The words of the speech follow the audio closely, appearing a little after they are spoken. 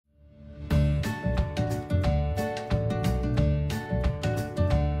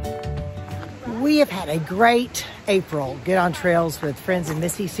We have had a great April, Get on Trails with Friends and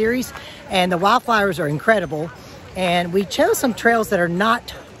Missy series, and the wildflowers are incredible. And we chose some trails that are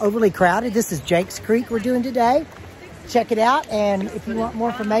not overly crowded. This is Jake's Creek we're doing today. Check it out, and if you want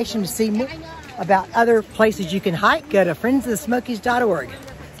more information to see more about other places you can hike, go to friendsofthesmokies.org.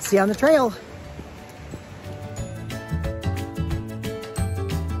 See you on the trail.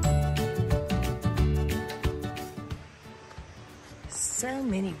 So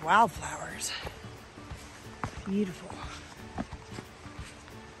many wildflowers. Beautiful.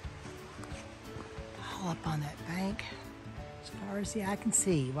 All up on that bank. As far as the eye can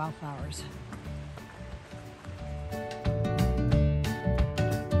see, wildflowers.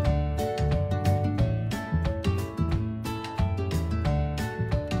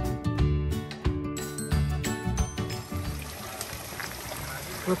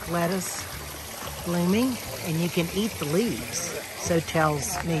 Brook lettuce blooming, and you can eat the leaves. So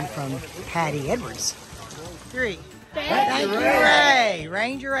tells me from Patty Edwards. 3. Thank you, Ray.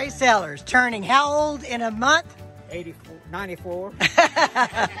 Ranger Ray Sellers, turning how old in a month? 94.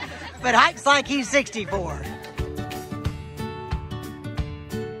 But hikes like he's 64.